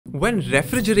When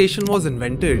refrigeration was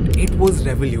invented, it was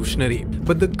revolutionary.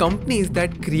 But the companies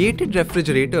that created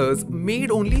refrigerators made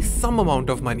only some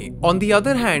amount of money. On the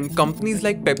other hand, companies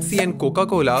like Pepsi and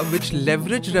Coca-Cola, which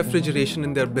leveraged refrigeration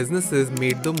in their businesses,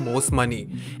 made the most money.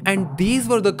 And these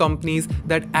were the companies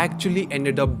that actually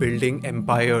ended up building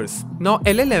empires. Now,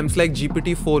 LLMs like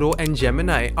GPT-4o and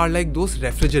Gemini are like those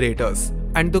refrigerators.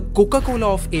 And the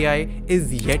Coca-Cola of AI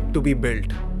is yet to be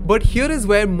built. But here is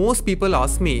where most people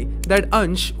ask me that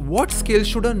Ansh, what skills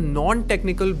should a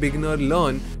non-technical beginner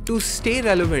learn to stay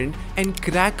relevant and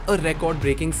crack a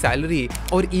record-breaking salary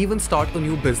or even start a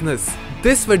new business?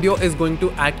 This video is going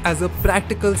to act as a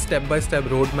practical step-by-step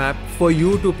roadmap for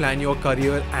you to plan your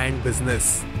career and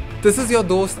business. This is your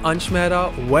dost Ansh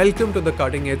Mehra. Welcome to the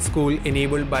Cutting Edge School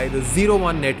enabled by the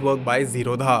 01 Network by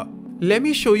Zerodha. Let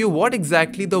me show you what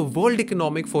exactly the World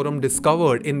Economic Forum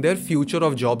discovered in their Future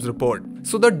of Jobs report.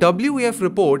 So the WEF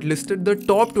report listed the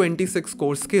top 26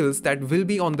 core skills that will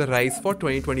be on the rise for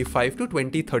 2025 to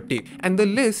 2030, and the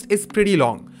list is pretty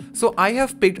long. So I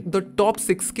have picked the top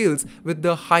 6 skills with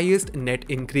the highest net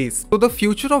increase. So the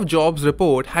Future of Jobs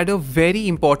report had a very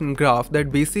important graph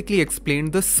that basically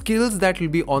explained the skills that will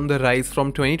be on the rise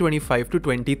from 2025 to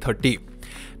 2030.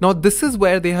 Now this is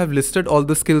where they have listed all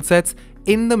the skill sets.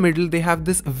 In the middle, they have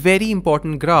this very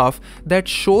important graph that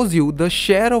shows you the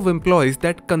share of employees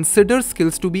that consider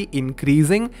skills to be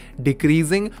increasing,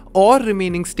 decreasing, or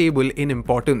remaining stable in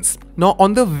importance. Now,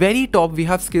 on the very top, we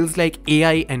have skills like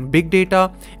AI and big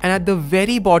data, and at the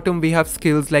very bottom, we have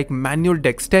skills like manual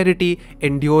dexterity,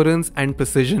 endurance, and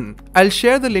precision. I'll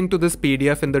share the link to this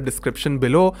PDF in the description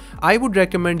below. I would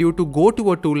recommend you to go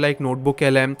to a tool like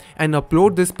NotebookLM and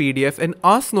upload this PDF and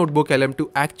ask NotebookLM to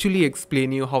actually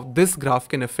explain you how this graph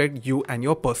can affect you and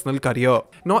your personal career.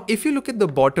 Now, if you look at the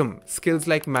bottom, skills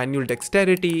like manual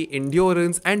dexterity,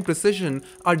 endurance, and precision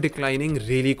are declining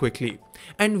really quickly.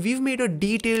 And we've made a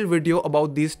detailed video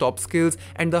about these top skills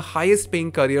and the highest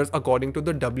paying careers according to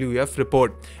the WEF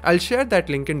report. I'll share that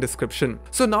link in description.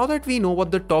 So now that we know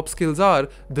what the top skills are,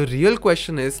 the real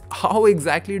question is, how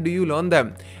exactly do you learn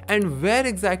them? And where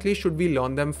exactly should we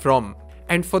learn them from?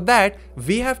 And for that,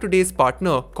 we have today's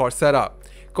partner, Coursera.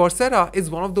 Coursera is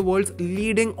one of the world's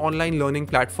leading online learning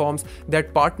platforms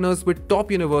that partners with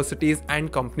top universities and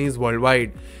companies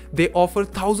worldwide. They offer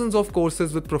thousands of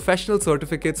courses with professional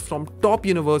certificates from top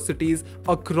universities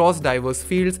across diverse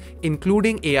fields,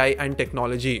 including AI and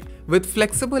technology. With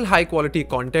flexible, high-quality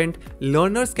content,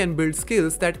 learners can build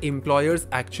skills that employers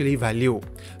actually value.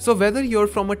 So whether you're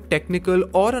from a technical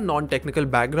or a non-technical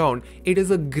background, it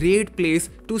is a great place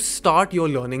to start your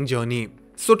learning journey.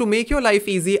 So to make your life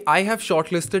easy, I have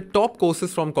shortlisted top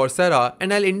courses from Coursera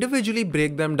and I'll individually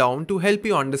break them down to help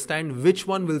you understand which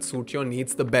one will suit your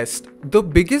needs the best. The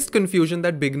biggest confusion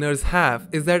that beginners have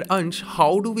is that, Ansh,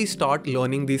 how do we start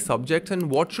learning these subjects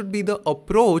and what should be the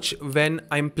approach when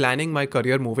I'm planning my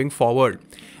career moving forward?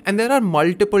 And there are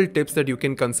multiple tips that you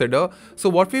can consider. So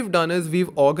what we've done is we've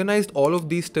organized all of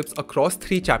these tips across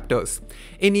 3 chapters.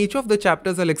 In each of the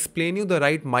chapters, I'll explain you the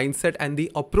right mindset and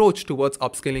the approach towards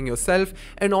upskilling yourself,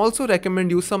 and also recommend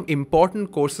you some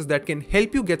important courses that can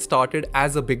help you get started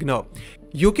as a beginner.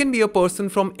 You can be a person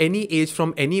from any age,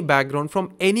 from any background,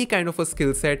 from any kind of a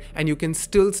skill set, and you can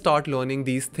still start learning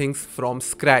these things from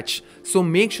scratch. So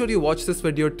make sure you watch this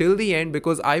video till the end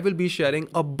because I will be sharing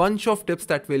a bunch of tips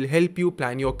that will help you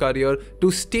plan your career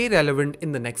to stay relevant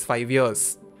in the next 5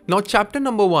 years. Now, chapter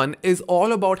number 1 is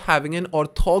all about having an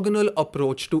orthogonal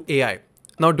approach to AI.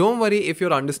 Now don't worry if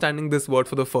you're understanding this word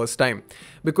for the first time,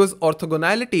 because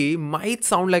orthogonality might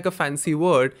sound like a fancy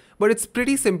word, but it's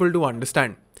pretty simple to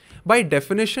understand. By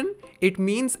definition, it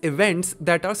means events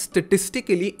that are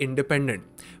statistically independent,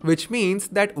 which means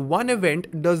that one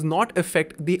event does not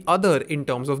affect the other in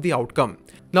terms of the outcome.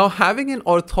 Now, having an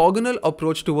orthogonal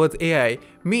approach towards AI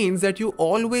means that you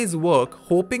always work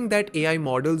hoping that AI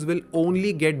models will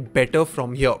only get better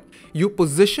from here. You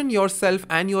position yourself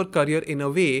and your career in a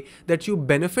way that you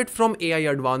benefit from AI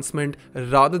advancement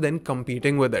rather than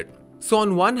competing with it. So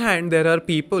on one hand, there are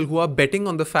people who are betting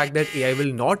on the fact that AI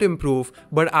will not improve,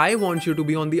 but I want you to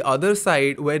be on the other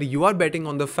side where you are betting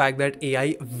on the fact that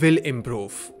AI will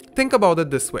improve. Think about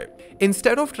it this way.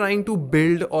 Instead of trying to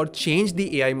build or change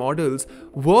the AI models,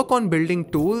 work on building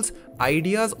tools,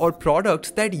 ideas, or products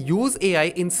that use AI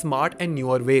in smart and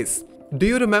newer ways. Do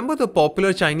you remember the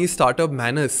popular Chinese startup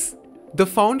Manus? The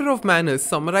founder of Manus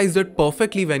summarized it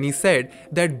perfectly when he said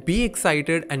that be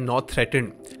excited and not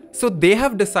threatened. So they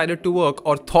have decided to work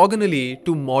orthogonally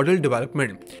to model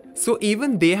development. So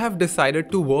even they have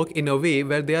decided to work in a way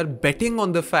where they are betting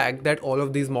on the fact that all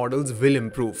of these models will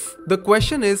improve. The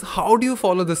question is, how do you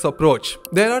follow this approach?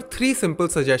 There are 3 simple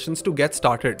suggestions to get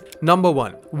started. Number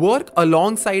 1, work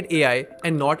alongside AI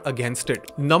and not against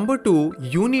it. Number 2,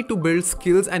 you need to build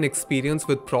skills and experience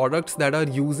with products that are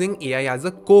using AI as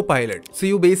a co-pilot. So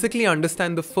you basically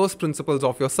understand the first principles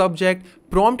of your subject,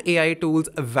 prompt AI tools,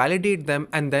 validate them,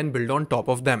 and then build on top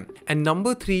of them. And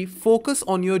number 3, focus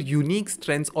on your unique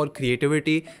strengths or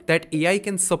creativity that AI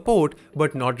can support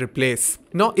but not replace.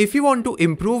 Now, if you want to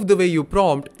improve the way you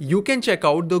prompt, you can check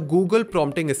out the Google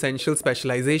Prompting Essential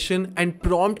Specialization and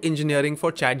Prompt Engineering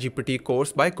for ChatGPT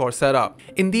course by Coursera.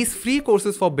 In these free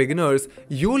courses for beginners,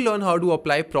 you'll learn how to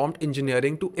apply prompt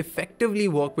engineering to effectively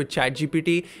work with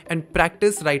ChatGPT and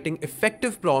practice writing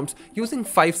effective prompts using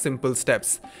 5 simple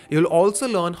steps. You'll also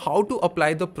learn how to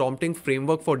apply the prompting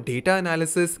framework for data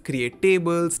analysis, create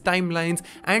tables, timelines,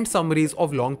 and summaries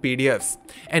of long PDFs.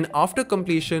 And after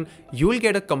completion, you'll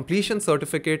get a completion certificate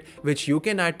which you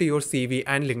can add to your CV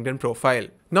and LinkedIn profile.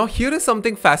 Now, here is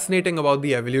something fascinating about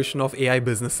the evolution of AI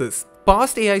businesses.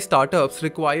 Past AI startups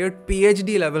required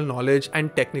PhD level knowledge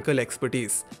and technical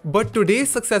expertise. But today's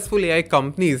successful AI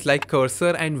companies like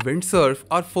Cursor and Windsurf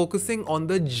are focusing on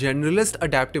the generalist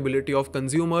adaptability of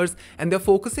consumers, and they're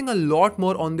focusing a lot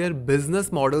more on their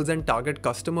business models and target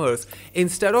customers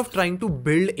instead of trying to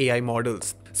build AI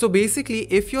models. So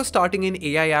basically, if you're starting an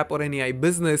AI app or an AI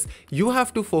business, you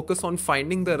have to focus on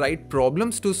finding the right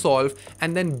problems to solve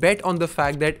and then bet on the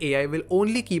fact that AI will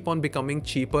only keep on becoming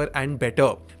cheaper and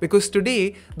better. Because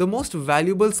today, the most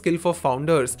valuable skill for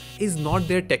founders is not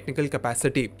their technical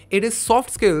capacity. It is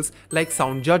soft skills like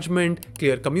sound judgment,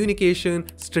 clear communication,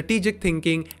 strategic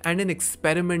thinking, and an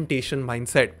experimentation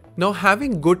mindset. Now,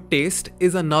 having good taste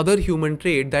is another human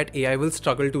trait that AI will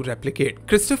struggle to replicate.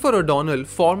 Christopher O'Donnell,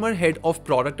 former head of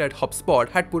product at HubSpot,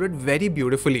 had put it very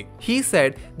beautifully. He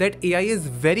said that AI is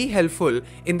very helpful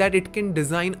in that it can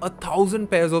design 1,000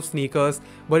 pairs of sneakers,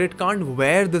 but it can't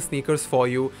wear the sneakers for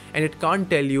you and it can't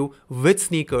tell you which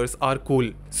sneakers are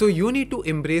cool. So you need to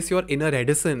embrace your inner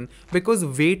Edison, because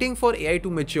waiting for AI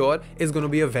to mature is going to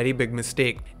be a very big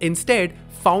mistake. Instead,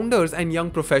 founders and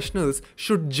young professionals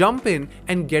should jump in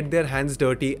and get their hands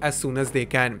dirty as soon as they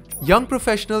can. Young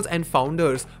professionals and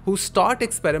founders who start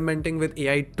experimenting with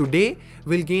AI today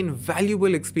will gain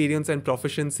valuable experience and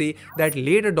proficiency that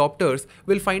late adopters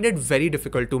will find it very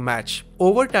difficult to match.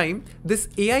 Over time, this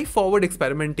AI-forward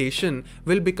experimentation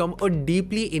will become a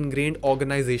deeply ingrained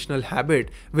organizational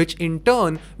habit, which in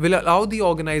turn will allow the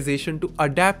organization to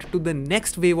adapt to the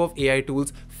next wave of AI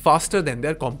tools faster than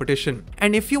their competition.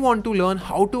 And if you want to learn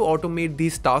how to automate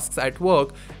these tasks at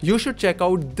work, you should check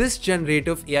out this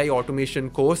generative AI automation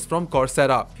course from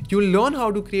Coursera. You'll learn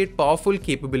how to create powerful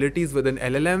capabilities within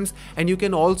LLMs, and you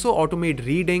can also automate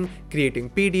reading, creating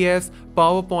PDFs,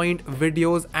 PowerPoint,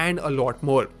 videos, and a lot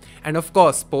more. And of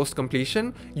course,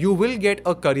 post-completion, you will get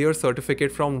a career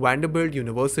certificate from Vanderbilt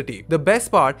University. The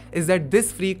best part is that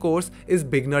this free course is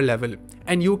beginner level,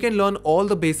 and you can learn all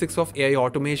the basics of AI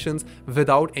automations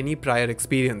without any prior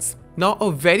experience. Now,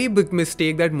 a very big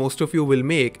mistake that most of you will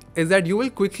make is that you will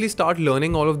quickly start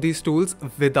learning all of these tools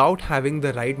without having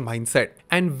the right mindset.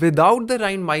 And without the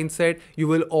right mindset, you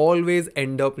will always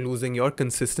end up losing your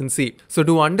consistency. So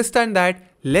to understand that,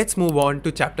 let's move on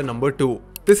to chapter number 2.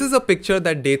 This is a picture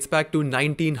that dates back to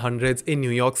 1900s in New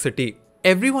York City.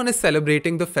 Everyone is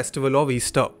celebrating the festival of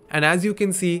Easter, and as you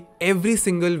can see, every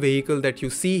single vehicle that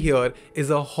you see here is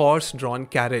a horse-drawn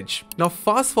carriage. Now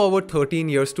fast forward 13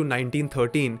 years to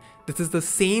 1913, this is the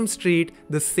same street,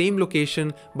 the same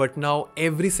location, but now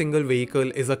every single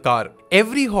vehicle is a car.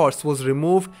 Every horse was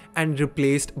removed and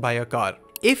replaced by a car.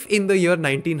 If in the year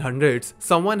 1900s,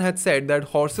 someone had said that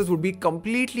horses would be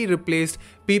completely replaced,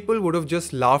 people would have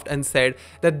just laughed and said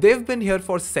that they've been here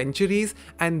for centuries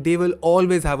and they will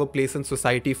always have a place in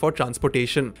society for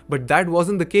transportation. But that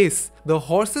wasn't the case. The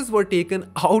horses were taken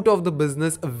out of the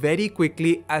business very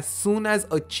quickly as soon as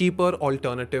a cheaper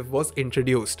alternative was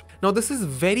introduced. Now this is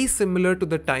very similar to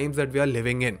the times that we are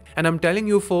living in. And I'm telling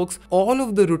you folks, all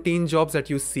of the routine jobs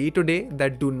that you see today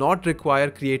that do not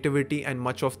require creativity and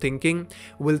much of thinking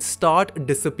will start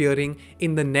disappearing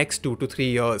in the next 2 to 3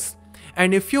 years.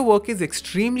 And if your work is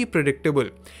extremely predictable,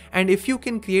 and if you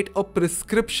can create a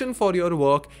prescription for your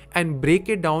work and break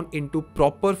it down into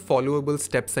proper followable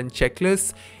steps and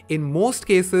checklists, in most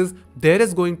cases, there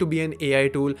is going to be an AI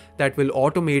tool that will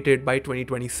automate it by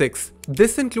 2026.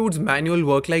 This includes manual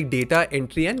work like data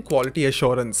entry and quality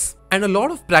assurance. And a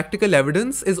lot of practical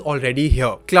evidence is already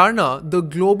here. Klarna, the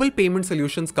global payment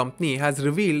solutions company, has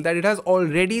revealed that it has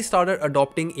already started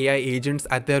adopting AI agents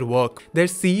at their work. Their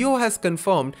CEO has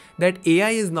confirmed that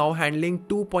AI is now handling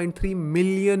 2.3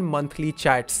 million monthly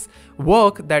chats,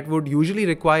 work that would usually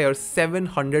require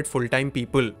 700 full-time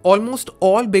people. Almost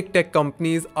all big tech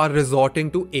companies are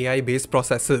resorting to AI-based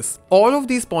processes. All of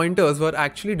these pointers were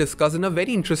actually discussed in a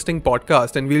very interesting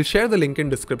podcast, and we'll share the link in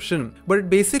description. But it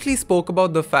basically spoke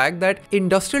about the fact that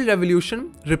industrial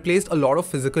revolution replaced a lot of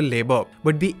physical labor,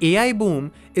 but the AI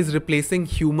boom is replacing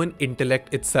human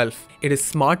intellect itself. It is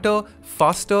smarter,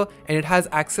 faster, and it has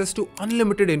access to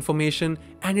unlimited information,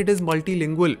 and it is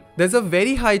multilingual. There's a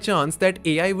very high chance that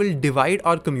AI will divide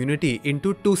our community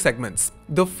into two segments.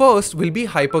 The first will be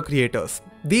hyper creators.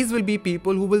 These will be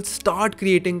people who will start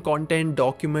creating content,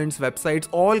 documents, websites,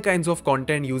 all kinds of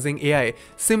content using AI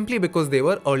simply because they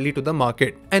were early to the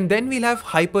market. And then we'll have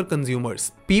hyper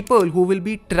consumers, people who will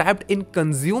be trapped in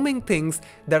consuming things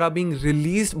that are being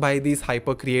released by these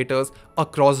hyper creators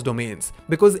across domains,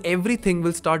 because everything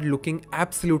will start looking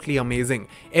absolutely amazing.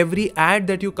 Every ad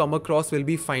that you come across will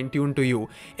be fine-tuned to you.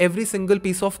 Every single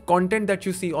piece of content that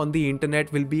you see on the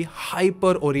internet will be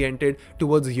hyper oriented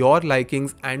towards your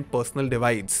likings and personal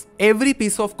divides. Every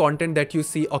piece of content that you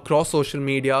see across social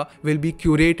media will be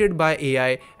curated by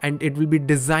AI, and it will be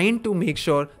designed to make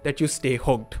sure that you stay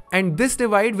hooked. And this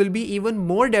divide will be even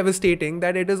more devastating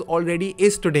than it already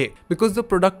is today, because the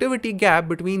productivity gap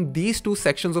between these two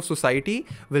sections of society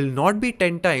will not be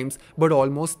 10 times but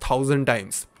almost 1,000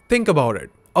 times. Think about it.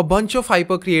 A bunch of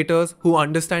hyper creators who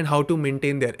understand how to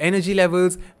maintain their energy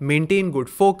levels, maintain good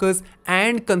focus,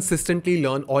 and consistently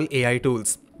learn all AI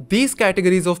tools. These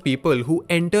categories of people who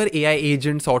enter AI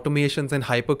agents, automations, and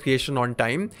hyper creation on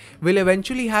time will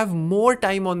eventually have more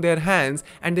time on their hands,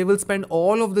 and they will spend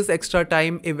all of this extra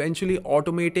time eventually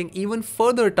automating even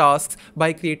further tasks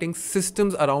by creating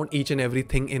systems around each and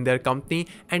everything in their company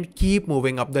and keep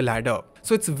moving up the ladder.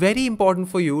 So it's very important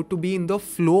for you to be in the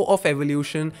flow of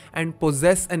evolution and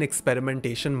possess an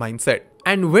experimentation mindset.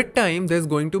 And with time, there's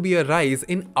going to be a rise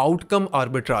in outcome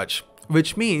arbitrage,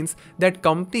 which means that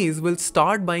companies will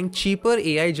start buying cheaper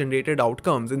AI generated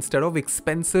outcomes instead of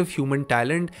expensive human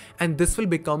talent, and this will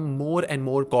become more and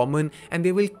more common, and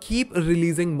they will keep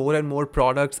releasing more and more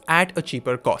products at a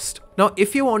cheaper cost. Now,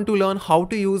 if you want to learn how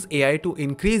to use AI to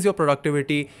increase your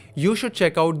productivity, you should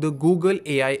check out the Google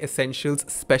AI Essentials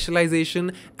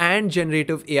Specialization and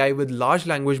Generative AI with Large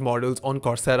Language Models on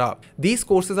Coursera. These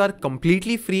courses are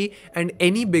completely free, and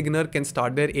any beginner can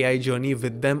start their AI journey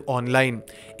with them online.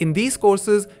 In these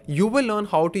courses, you will learn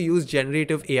how to use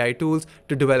generative AI tools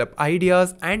to develop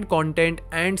ideas and content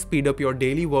and speed up your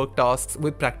daily work tasks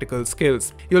with practical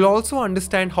skills. You'll also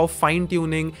understand how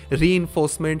fine-tuning,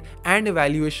 reinforcement, and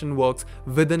evaluation works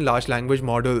within large language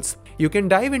models. You can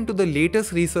dive into the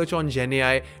latest research on Gen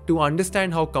AI to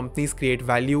understand how companies create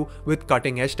value with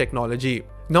cutting-edge technology.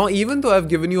 Now, even though I've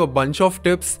given you a bunch of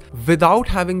tips, without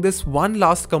having this one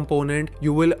last component,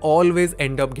 you will always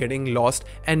end up getting lost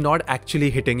and not actually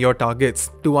hitting your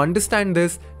targets. To understand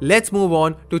this, let's move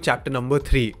on to chapter number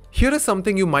 3. Here is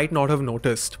something you might not have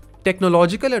noticed.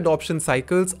 Technological adoption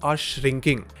cycles are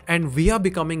shrinking, and we are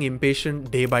becoming impatient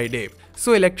day by day.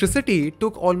 So electricity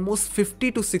took almost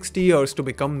 50 to 60 years to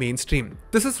become mainstream.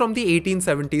 This is from the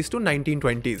 1870s to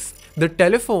 1920s. The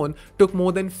telephone took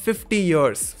more than 50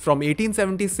 years, from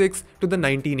 1876 to the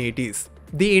 1980s.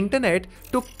 The internet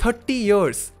took 30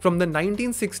 years, from the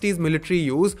 1960s military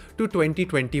use to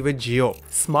 2020 with Geo.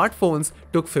 Smartphones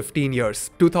took 15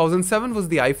 years. 2007 was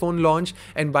the iPhone launch,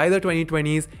 and by the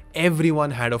 2020s,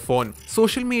 everyone had a phone.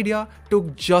 Social media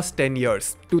took just 10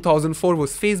 years. 2004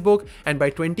 was Facebook, and by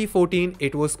 2014,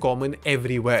 it was common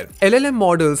everywhere. LLM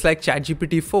models like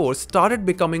ChatGPT 4 started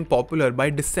becoming popular by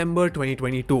December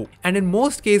 2022, and in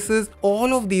most cases,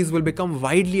 all of these will become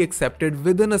widely accepted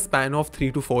within a span of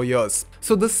 3 to 4 years.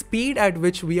 So the speed at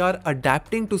which we are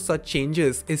adapting to such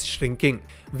changes is shrinking.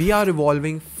 We are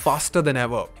evolving faster than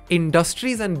ever.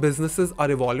 Industries and businesses are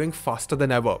evolving faster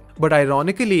than ever. But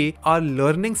ironically, our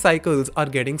learning cycles are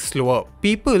getting slower.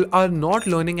 People are not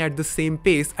learning at the same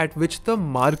pace at which the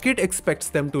market expects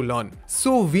them to learn.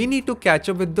 So we need to catch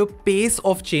up with the pace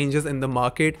of changes in the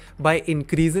market by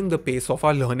increasing the pace of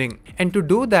our learning. And to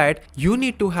do that, you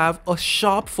need to have a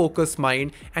sharp focused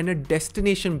mind and a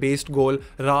destination-based goal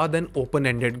rather than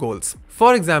open-ended goals.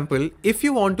 For example, if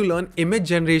you want to learn image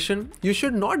generation, you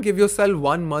should not give yourself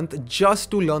 1 month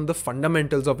just to learn the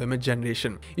fundamentals of image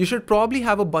generation. You should probably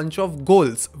have a bunch of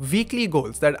goals, weekly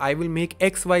goals that that I will make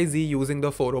XYZ using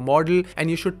the 4O model, and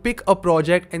you should pick a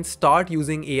project and start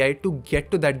using AI to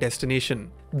get to that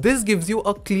destination. This gives you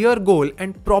a clear goal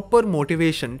and proper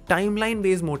motivation,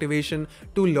 timeline-based motivation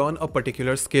to learn a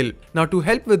particular skill. Now, to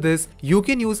help with this, you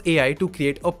can use AI to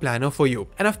create a planner for you.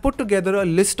 And I've put together a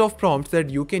list of prompts that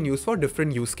you can use for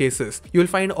different use cases. You'll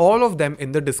find all of them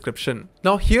in the description.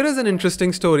 Now, here is an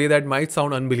interesting story that might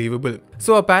sound unbelievable.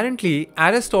 So apparently,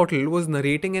 Aristotle was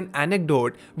narrating an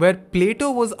anecdote where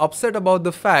Plato was upset about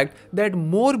the fact that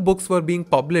more books were being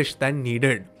published than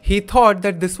needed. He thought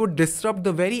that this would disrupt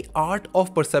the very art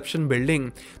of perception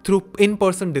building through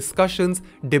in-person discussions,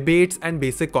 debates, and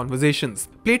basic conversations.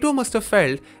 Plato must have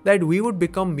felt that we would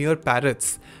become mere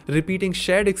parrots, repeating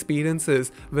shared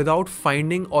experiences without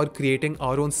finding or creating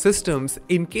our own systems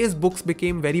in case books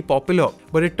became very popular.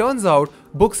 But it turns out,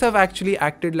 books have actually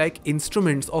acted like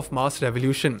instruments of mass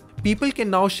revolution. People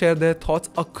can now share their thoughts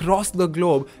across the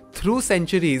globe through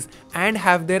centuries and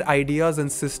have their ideas and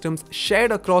systems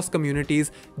shared across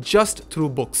communities just through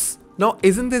books. Now,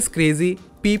 isn't this crazy?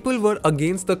 People were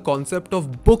against the concept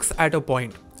of books at a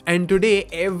point. And today,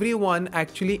 everyone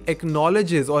actually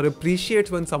acknowledges or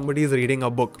appreciates when somebody is reading a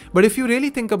book. But if you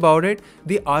really think about it,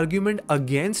 the argument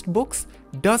against books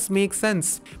does make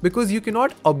sense, because you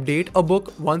cannot update a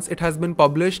book once it has been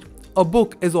published. A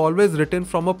book is always written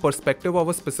from a perspective of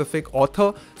a specific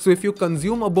author, so if you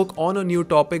consume a book on a new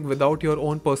topic without your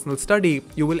own personal study,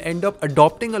 you will end up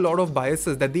adopting a lot of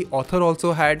biases that the author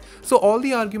also had. So all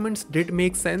the arguments did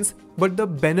make sense, but the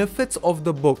benefits of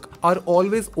the book are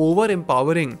always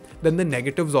over-empowering than the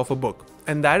negatives of a book.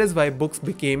 And that is why books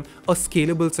became a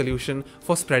scalable solution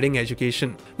for spreading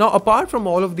education. Now, apart from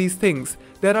all of these things,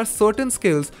 there are certain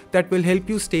skills that will help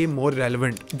you stay more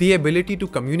relevant. The ability to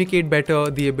communicate better,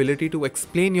 the ability to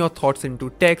explain your thoughts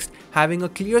into text, having a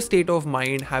clear state of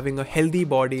mind, having a healthy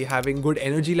body, having good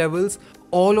energy levels,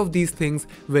 all of these things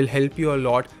will help you a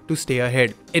lot to stay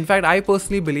ahead. In fact, I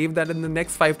personally believe that in the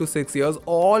next 5 to 6 years,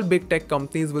 all big tech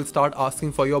companies will start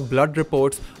asking for your blood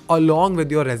reports along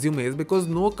with your resumes, because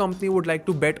no company would like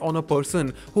to bet on a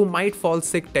person who might fall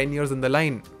sick 10 years in the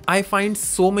line. I find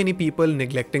so many people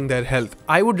neglecting their health.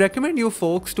 I would recommend you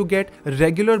folks to get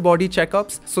regular body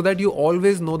checkups so that you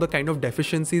always know the kind of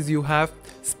deficiencies you have.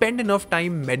 Spend enough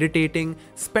time meditating,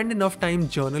 spend enough time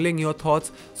journaling your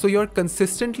thoughts, so you're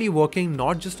consistently working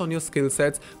not just on your skill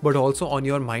sets but also on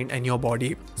your mind and your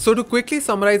body. So to quickly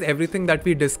summarize everything that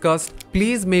we discussed,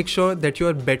 please make sure that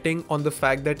you're betting on the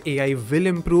fact that AI will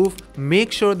improve.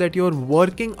 Make sure that you're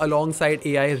working alongside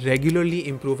AI, regularly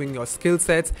improving your skill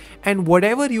sets, and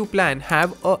whatever you plan,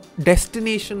 have a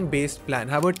destination based plan,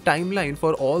 have a timeline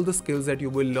for all the skills that you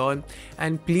will learn,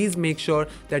 and please make sure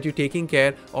that you're taking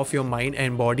care of your mind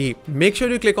and body. Make sure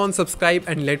you click on subscribe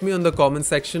and let me know in the comment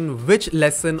section which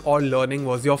lesson or learning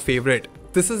was your favorite.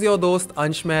 This is your dost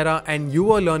Ansh Mehra, and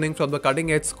you are learning from the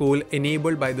cutting edge school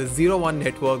enabled by the 01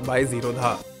 network by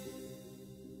Zerodha.